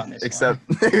hear me out on this. Except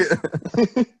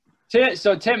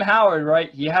So Tim Howard,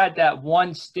 right? He had that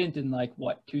one stint in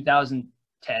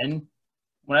 2010.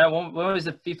 When was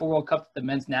the FIFA World Cup that the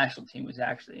men's national team was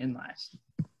actually in last?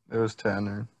 it was 10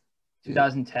 or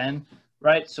 2010,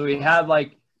 right? So he had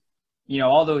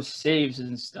all those saves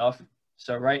and stuff.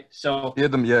 So he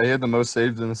had the most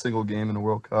saves in a single game in a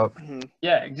World Cup.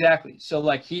 yeah, exactly. So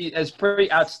he is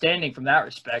pretty outstanding from that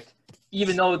respect,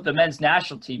 even though the men's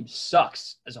national team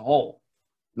sucks as a whole.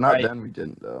 Not Right. then we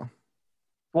didn't though.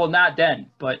 Well, not then,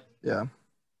 but Yeah.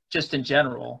 just in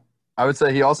general. I would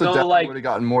say he also So, definitely would have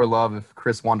gotten more love if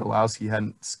Chris Wondolowski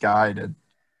hadn't skied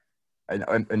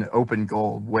an open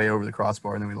goal way over the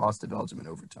crossbar, and then we lost to Belgium in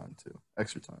overtime too,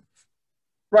 extra time.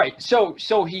 Right. So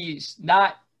he's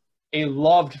not a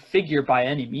loved figure by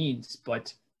any means,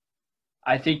 but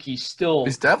I think he's still.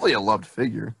 He's definitely a loved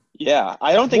figure. Yeah,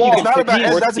 I don't think Well, you It's can not pick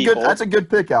that's a people. good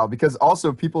pick, Al, because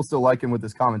also people still like him with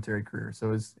his commentary career.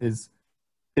 So his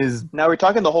his Now we're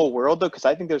talking the whole world though, because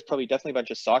I think there's probably definitely a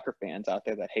bunch of soccer fans out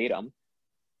there that hate him.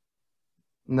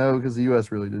 no, because the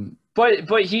U.S. really didn't. But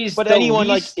he's But the anyone,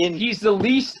 like, least, in- he's the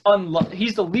least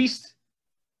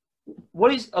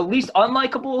what is a least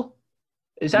unlikable?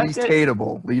 Is that Least it?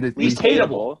 hateable. Least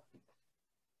hateable.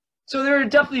 So there are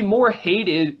definitely more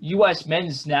hated U.S.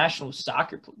 men's national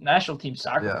team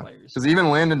soccer Yeah, players. because even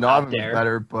Landon Donovan was there.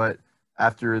 better, but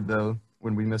after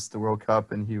when we missed the World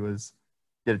Cup and he was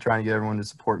trying to get everyone to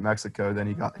support Mexico, then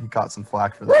he caught some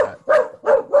flack for that.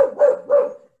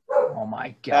 Oh my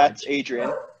God! That's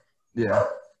Adrian. Yeah.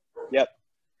 Yep.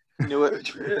 Knew it.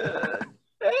 Adrian.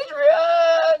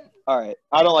 All right.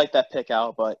 I don't like that pick,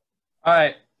 Al, but All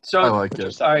right. So I like what's your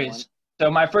it. second all right. one? So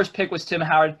my first pick was Tim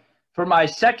Howard. For my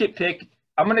second pick,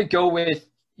 I'm gonna go with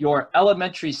your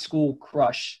elementary school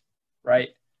crush, right?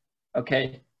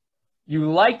 Okay.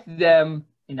 You like them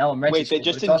in elementary Wait, school. they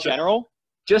just but in it's also- general?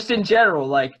 Just in general,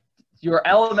 like your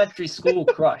elementary school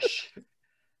crush.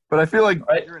 But I feel like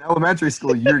Right. you're in elementary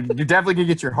school, you're definitely gonna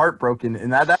get your heart broken,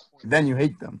 and at that point, then you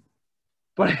hate them.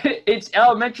 But it's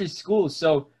elementary school,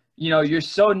 so you're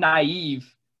so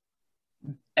naive,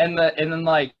 and then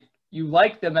like you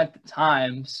like them at the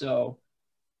time, so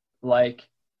like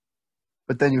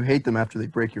But then you hate them after they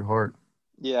break your heart,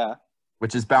 Yeah.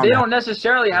 which is bound. they to don't happen.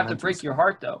 necessarily have to Elementary break your school.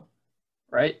 heart though,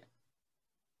 right?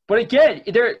 But again,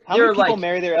 they're How many people like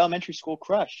marry their elementary school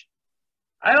crush?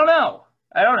 I don't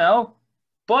know,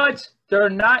 but they're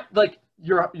not like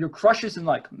your crushes in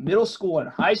like middle school and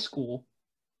high school.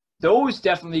 Those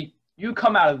definitely you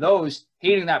come out of those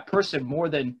hating that person more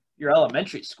than your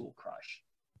elementary school crush,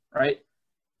 right?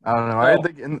 I don't know. I So-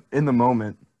 think in the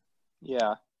moment,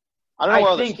 Yeah. I don't know where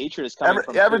all this think hatred is coming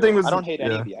from. everything too. was- I don't hate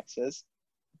any yeah. of the exes.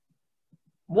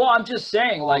 Well, I'm just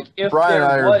saying, like, if Brian and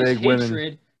I there are was big women.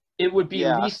 hatred, it would be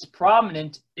Yeah. least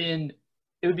prominent in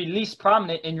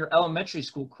your elementary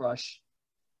school crush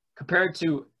compared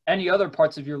to any other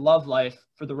parts of your love life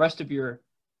for the rest of your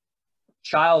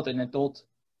child and adulthood.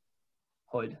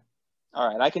 All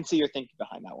right. I can see your thinking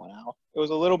behind that one, Al. It was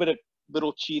a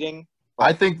little cheating.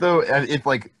 I think though,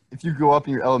 if you go up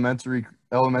and your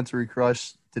elementary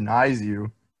crush denies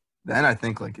you, then I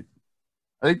think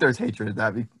there's hatred at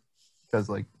that because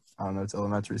I don't know, it's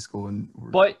elementary school and we're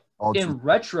But all in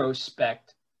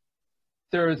retrospect,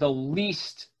 they're the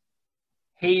least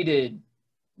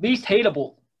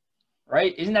hateable,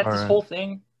 right? Isn't that All this right. whole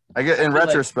thing? I get in feel like-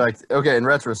 retrospect. Okay, in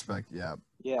retrospect, yeah.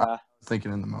 Yeah. I was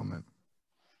thinking in the moment.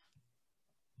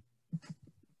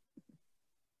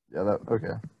 Yeah.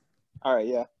 Okay. All right.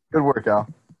 Yeah. Good work, Al.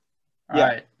 All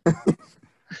Yeah.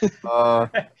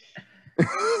 right.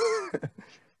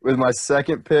 With my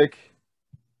second pick,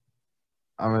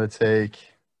 I'm gonna take.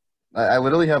 I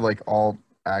literally have all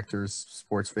actors,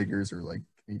 sports figures, or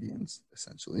comedians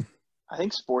essentially. I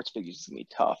think sports figures is gonna be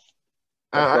tough.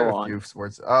 I have Go a on. few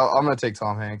sports. I'm gonna take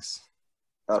Tom Hanks.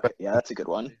 Okay. Yeah, that's a good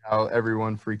one. How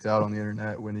everyone freaked out on the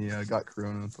internet when he got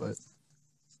corona, but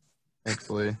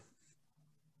thankfully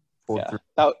pulled Yeah. through.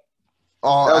 That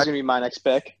Oh, was gonna be my next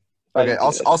pick. If I okay. didn't do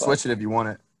I'll this, I'll but- switch it if you want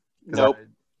it. 'Cause Nope.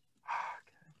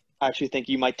 I actually think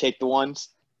you might take the ones.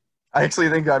 I actually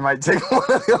think I might take one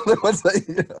of the other ones.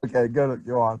 Okay,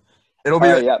 go on. It'll be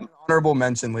All right, yeah. an honorable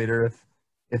mention later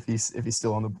if he's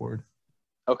still on the board.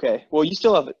 Okay. Well, you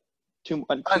still have two.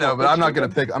 I know, but I'm not gonna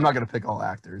pick all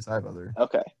actors. I have other.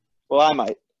 Okay. Well, I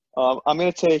might. I'm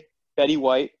gonna take Betty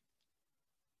White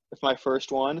with my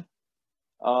first one.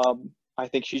 I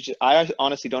think I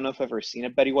honestly don't know if I've ever seen a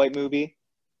Betty White movie,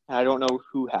 and I don't know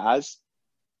who has,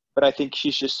 but I think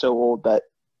she's just so old that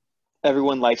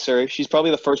everyone likes her. She's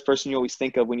probably the first person you always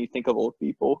think of when you think of old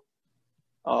people.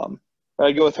 But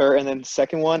I'd go with her, and then the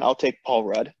second one, I'll take Paul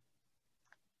Rudd.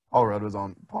 Paul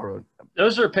Rudd.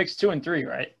 Those are picks 2 and 3,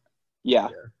 right? Yeah.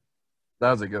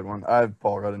 That was a good one. I have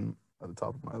Paul Rudd at the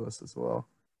top of my list as well.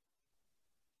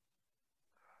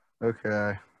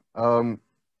 Okay.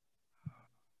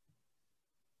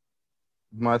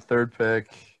 My third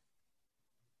pick.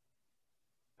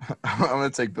 I'm gonna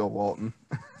take Bill Walton.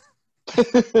 I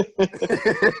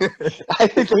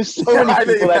think there's so many I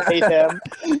people think- that hate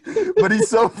him. But he's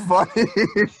so funny.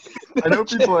 I know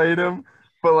people hate him,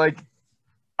 but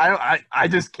I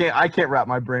just can't. I can't wrap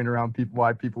my brain around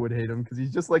why people would hate him because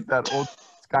he's just like that old,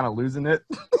 kind of losing it.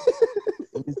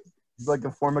 he's like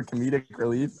a form of comedic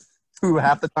relief who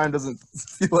half the time doesn't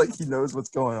feel like he knows what's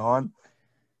going on.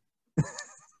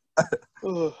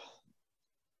 Ugh.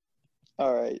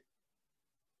 All right.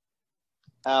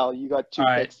 Al, you got two All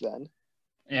right. picks then.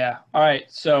 Yeah. All right.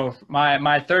 So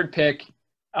my third pick,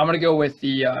 I'm gonna go with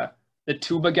the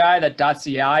tuba guy that dots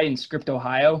the I in Script,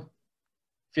 Ohio.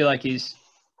 Feel like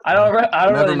I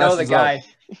don't Never really know the messes up. guy.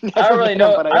 I don't really met him,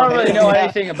 know. but I don't really know him.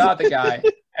 anything about the guy,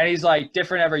 and he's like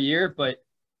different every year. But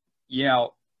you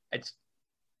know, it's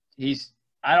he's.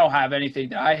 I don't have anything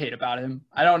that I hate about him.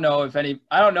 I don't know of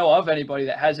anybody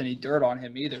that has any dirt on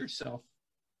him either. So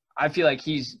I feel like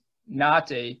he's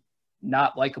not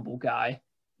likable guy.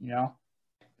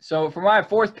 So for my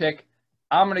fourth pick,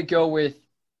 I'm gonna go with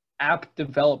app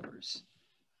developers.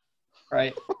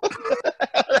 Right.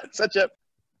 That's such a.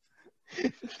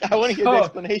 I want to hear the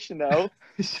explanation though.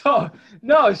 So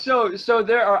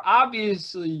there are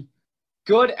obviously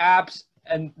good apps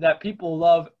and that people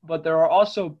love, but there are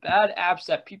also bad apps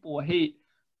that people hate.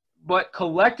 But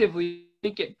collectively, I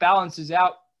think it balances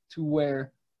out to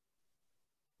where,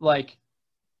 like,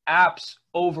 apps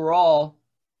overall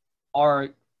are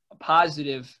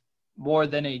positive more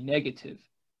than a negative.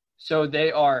 So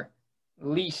they are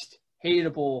least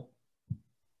hateable.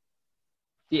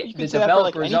 You The can say that for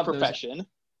like developers any of those. profession.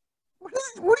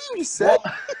 What do you say?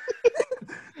 Well,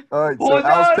 All right, so Well,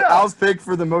 no, no. Al's pick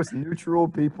for the most neutral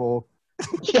people.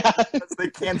 Yeah. They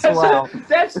cancel out.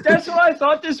 That's what I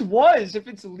thought this was. If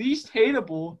it's least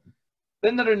hateable,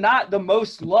 then they're not the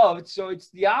most loved, so it's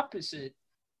the opposite.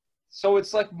 So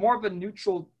it's like more of a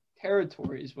neutral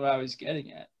territory is what I was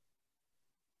getting at.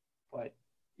 But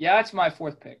yeah, that's my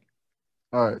fourth pick.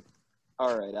 All right.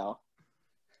 All right, Al.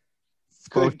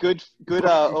 Both- Good. Equally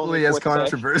Only as fourth pick.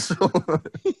 controversial.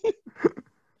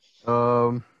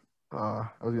 I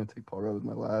was gonna take Paul Rudd as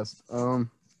my last.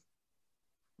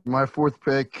 My fourth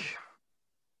pick,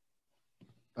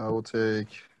 I will take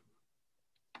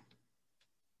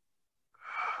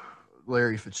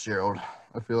Larry Fitzgerald.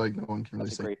 I feel like no one can really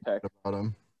That's a say great pick. about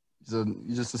him.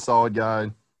 He's just a solid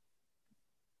guy.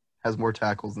 Has more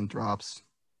tackles than drops.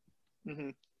 Mm-hmm.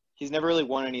 He's never really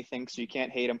won anything, so you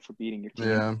can't hate him for beating your team.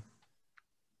 Yeah.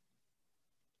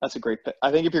 That's a great pick.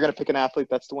 I think if you're going to pick an athlete,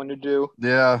 that's the one to do.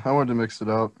 Yeah, I wanted to mix it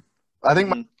up. I think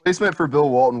my replacement for Bill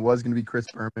Walton was going to be Chris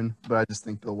Berman, but I just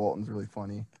think Bill Walton's really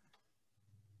funny.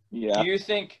 Yeah. Do you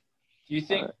think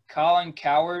Right. Colin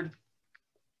Cowherd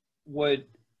would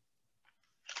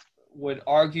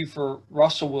argue for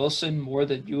Russell Wilson more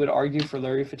than you would argue for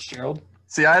Larry Fitzgerald?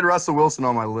 See, I had Russell Wilson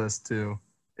on my list too,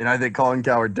 and I think Colin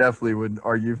Cowherd definitely would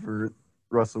argue for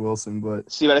Russell Wilson.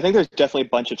 But See, but I think there's definitely a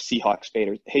bunch of Seahawks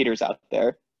haters out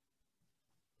there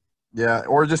yeah,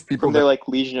 or just people from their like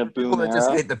Legion of Boom that era.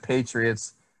 just hate the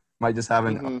Patriots might just have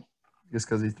an Mhm. just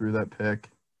because he threw that pick.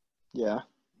 Yeah.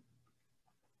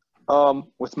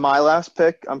 With my last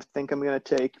pick, I think I'm going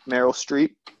to take Meryl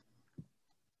Streep.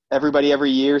 Everybody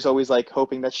every year is always like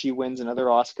hoping that she wins another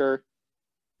Oscar.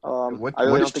 What I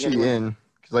really is don't think she anyone- in?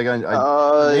 Because like her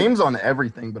I name's on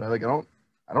everything, but I don't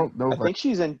know. think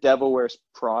she's in Devil Wears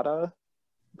Prada.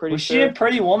 I'm pretty Was sure. she a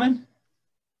Pretty Woman?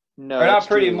 No, or not that's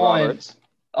Pretty Julia Woman? Roberts.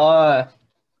 I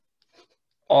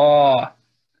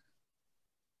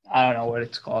don't know what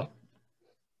it's called.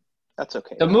 That's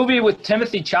okay. The movie with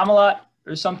Timothy Chalamet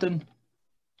or something.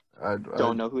 I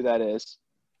Don't know who that is.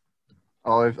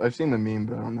 Oh, I've seen the meme,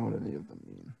 but I don't know what any of them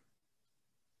mean.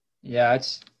 Yeah,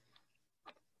 it's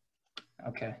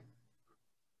okay.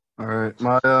 All right,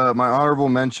 my honorable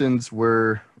mentions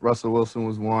were Russell Wilson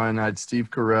was one. I had Steve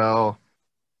Carell,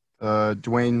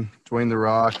 Dwayne the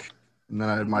Rock, and then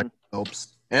I had Mike Phelps,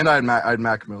 and I had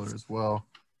Mac Miller as well.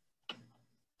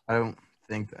 I don't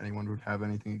think that anyone would have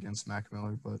anything against Mac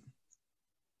Miller, but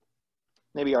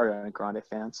Maybe Ariana Grande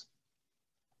fans.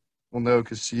 well, no,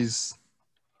 because she's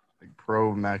like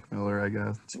pro Mac Miller, I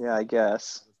guess. Yeah, I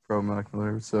guess. Pro Mac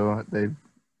Miller, so they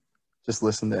just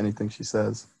listen to anything she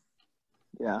says.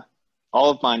 Yeah. All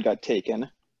of mine got taken.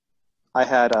 I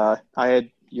had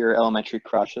your elementary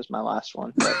crush as my last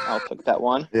one, but I'll pick that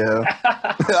one. Yeah.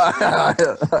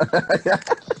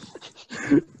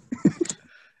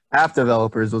 App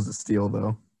developers was a steal,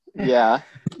 though. Yeah.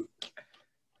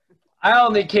 I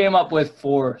only came up with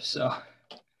 4, so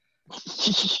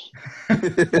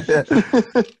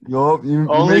you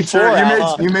Only made sure 4,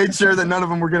 Al. you made sure that none of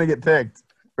them were gonna get picked.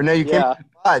 Or no, you came Yeah. up with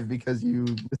 5 because you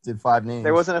listed 5 names.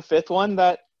 There wasn't a fifth one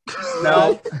that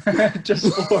no,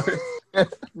 just 4.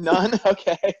 none?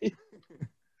 Okay.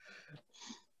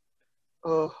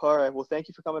 Oh, all right. Well, thank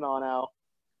you for coming on, Al.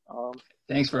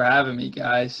 Thanks for having me,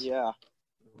 guys. Yeah.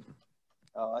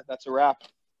 That's a wrap.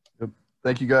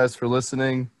 Thank you guys for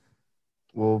listening.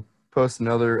 We'll post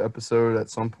another episode at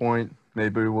some point.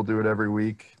 Maybe we'll do it every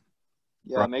week.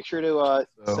 Yeah, Right. make sure to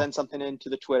So- send something into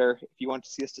the Twitter if you want to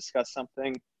see us discuss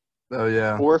something, Oh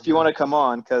yeah. or if you want to come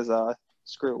on, because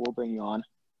screw it, we'll bring you on.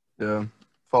 Yeah.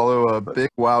 Follow Big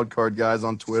Wildcard guys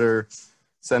on Twitter.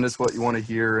 Send us what you want to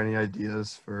hear, any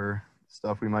ideas for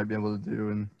stuff we might be able to do,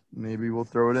 and maybe we'll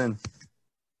throw it in.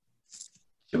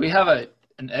 Should we have a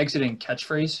An exiting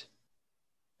catchphrase?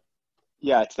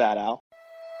 Yeah, it's that, Al.